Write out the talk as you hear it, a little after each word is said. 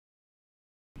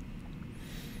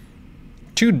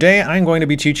Today I'm going to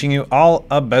be teaching you all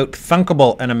about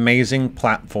Thunkable, an amazing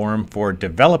platform for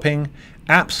developing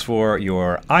apps for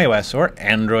your iOS or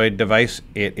Android device.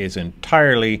 It is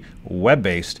entirely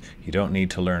web-based. You don't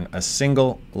need to learn a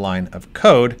single line of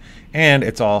code, and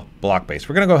it's all block-based.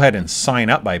 We're going to go ahead and sign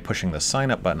up by pushing the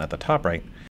sign up button at the top right.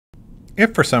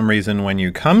 If for some reason when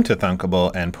you come to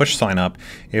Thunkable and push sign up,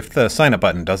 if the sign up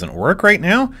button doesn't work right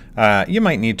now, you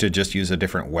might need to just use a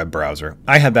different web browser.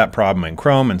 I had that problem in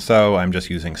Chrome, and so I'm just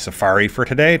using Safari for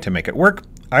today to make it work.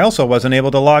 I also wasn't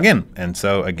able to log in, and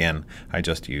so again, I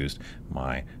just used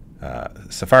my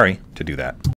Safari to do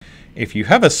that. If you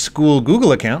have a school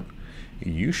Google account,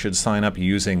 you should sign up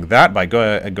using that by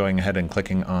going ahead and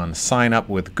clicking on sign up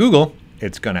with Google.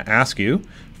 It's going to ask you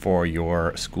for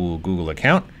your school Google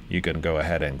account. You can go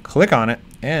ahead and click on it,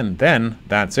 and then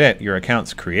that's it. Your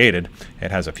account's created. It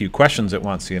has a few questions it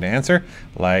wants you to answer,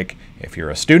 like if you're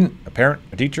a student, a parent,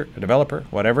 a teacher, a developer,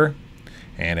 whatever.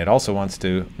 And it also wants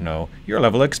to know your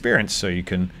level of experience, so you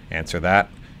can answer that.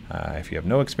 If you have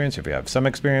no experience, if you have some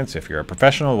experience, if you're a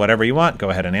professional, whatever you want, go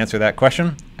ahead and answer that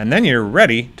question. And then you're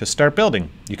ready to start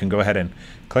building. You can go ahead and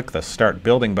click the Start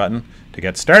Building button to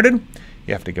get started.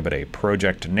 You have to give it a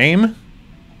project name,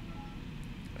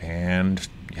 and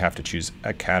you have to choose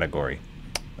a category.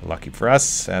 Lucky for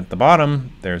us, at the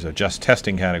bottom, there's a Just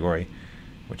Testing category,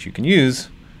 which you can use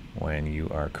when you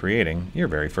are creating your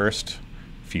very first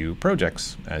few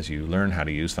projects as you learn how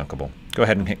to use Thunkable. Go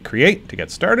ahead and hit Create to get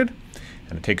started,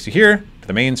 and it takes you here to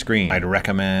the main screen. I'd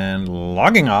recommend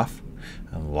logging off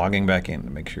and logging back in to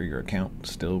make sure your account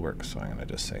still works. So I'm going to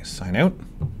just say sign out.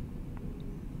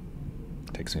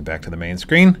 Takes me back to the main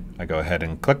screen. I go ahead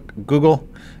and click Google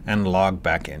and log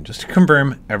back in just to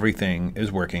confirm everything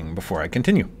is working before I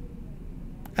continue.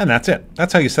 And that's it.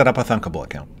 That's how you set up a Thunkable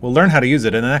account. We'll learn how to use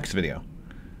it in the next video.